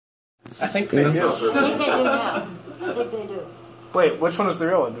I think they do. I think they do now. I think they do. Wait, which one is the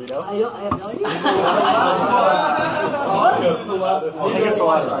real one? Do you know? I have no idea. I think it's the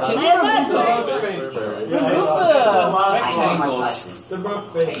left one. Can I have They're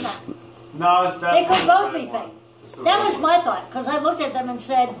both fake. No, it's They could both be fake. That was my thought, because I looked at them and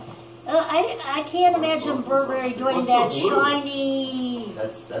said, I can't imagine Burberry doing that shiny.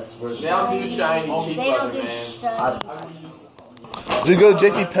 That's where they don't do shiny cheap They don't leather, do man. shiny. Just go to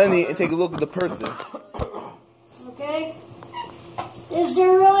JCPenney and take a look at the purses. Okay? Is there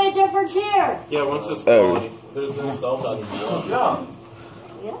really a difference here? Yeah, once it's quality. There's no self-doubt. Yeah.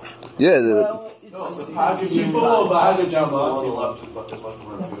 Yeah. The packaging below the packaging on the left is much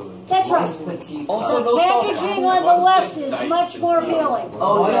more appealing. That's right. Also, The packaging on the left is much more appealing.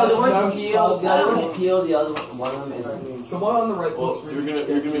 Oh, the other one's peeled. The other one's peeled. The other one of them isn't. The one on the right looks You're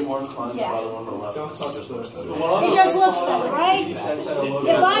gonna be more inclined to buy the one on the left. It just looks better, right? If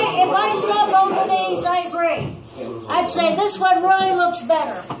I saw both of these, I agree. I'd say this one really looks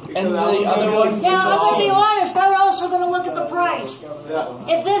better. And the other one. Now, I'm going to be honest, I'm also going to look at the price.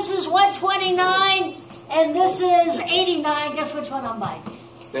 If this is $129 and this is $89, guess which one I'm buying?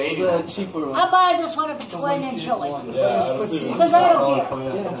 The cheaper one. I'll buy this one if it's wine and chili. Yeah, Because I don't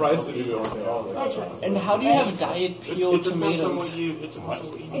care. the price to do it. That's right. And how do you have diet peeled It depends on what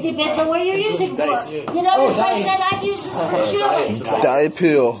tomatoes? It depends on what you're using for. You notice I said I'd use this for chili. Diet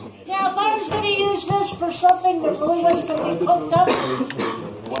pill. Now, if I was going to use this for something that really was going to be cooked up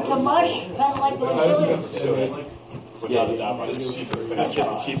to mush, kind of like the chili. Yeah, this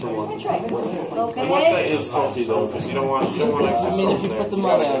cheaper one. That's right. That Okay. is salty though, because you don't want extra I mean, salt if you there. put them You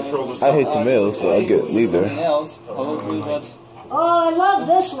on gotta control the I salt. hate tomatoes, so I get neither. Something else, probably, but Oh, I love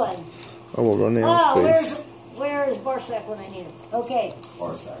this one. I will run Ah, out of space. where is Barsack when I need him? Okay.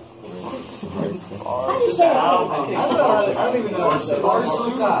 Barsack. How do you say his name? I don't even know.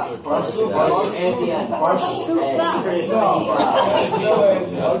 Barsuka. Barsuka. And the end.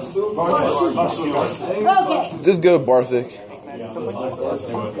 Okay. Just go Barthic.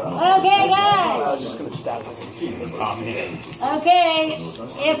 Okay, guys. Okay.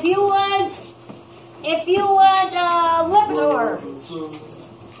 If you want Lipitor,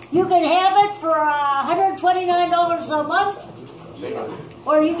 you can have it for $129 a month,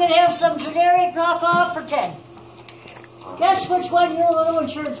 or you can have some generic knockoff for $10. Guess which one your little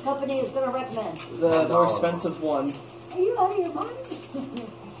insurance company is going to recommend? the more expensive one. Are you out of your mind?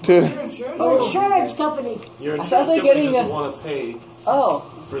 Dude. Your insurance company. Your I thought insurance they're company getting doesn't a- want to pay Oh.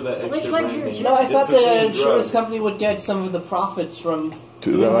 for that Which extra one's your branding. No, I It's thought the the same insurance drug. company would get some of the profits from. To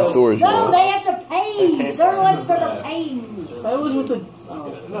my storage. No, they have to pay. They're the ones going to pay. That was with the.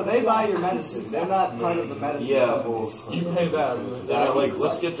 No, they buy your medicine. They're not part of the medicine. Yeah, companies. you pay them. They're like,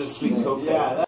 let's get this sweet coke. Yeah.